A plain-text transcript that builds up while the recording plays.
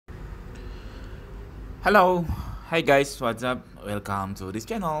Hello, hi guys, what's up? Welcome to this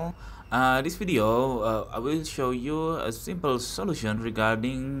channel. This video, I will show you a simple solution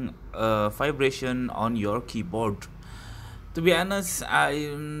regarding vibration on your keyboard. To be honest,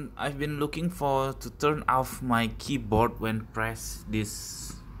 I've been looking for to turn off my keyboard when press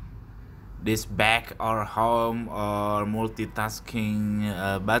this back or home or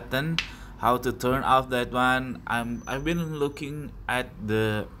multitasking button. How to turn off that one? I've been looking at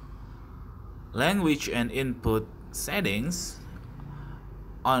the language and input settings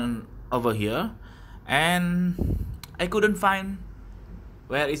on over here, and I couldn't find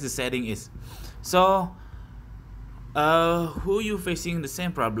where is the setting is. So who you facing the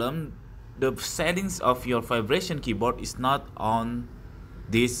same problem, the settings of your vibration keyboard is not on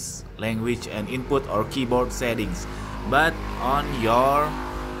this language and input or keyboard settings, but on your,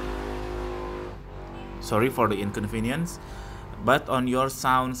 sorry for the inconvenience, but on your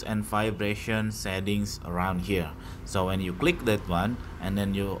sounds and vibration settings around here. So when you click that one and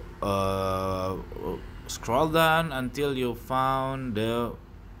then you scroll down until you found the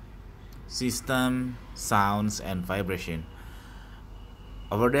system sounds and vibration.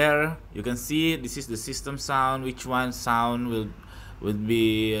 Over there you can see this is the system sound, which one sound will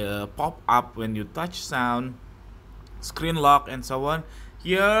be pop up when you touch sound, screen lock and so on.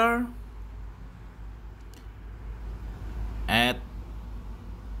 Here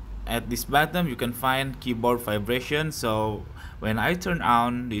at this bottom you can find keyboard vibration. So when I turn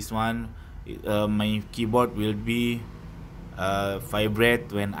on this one, my keyboard will be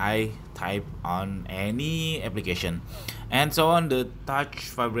vibrate when I type on any application and so on. The touch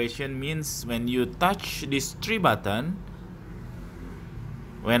vibration means when you touch this three button,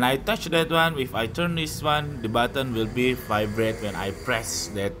 when I touch that one, if I turn this one, the button will be vibrate when I press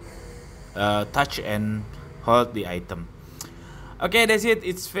that touch and hold the item. Okay, that's it.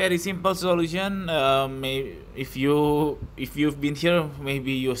 It's very simple solution. If you've been here,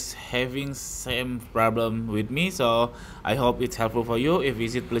 maybe you're having same problem with me. So I hope it's helpful for you. If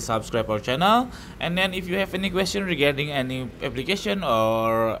visit, please subscribe our channel. And then if you have any question regarding any application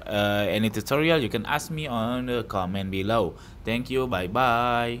or any tutorial, you can ask me on the comment below. Thank you. Bye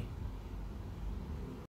bye.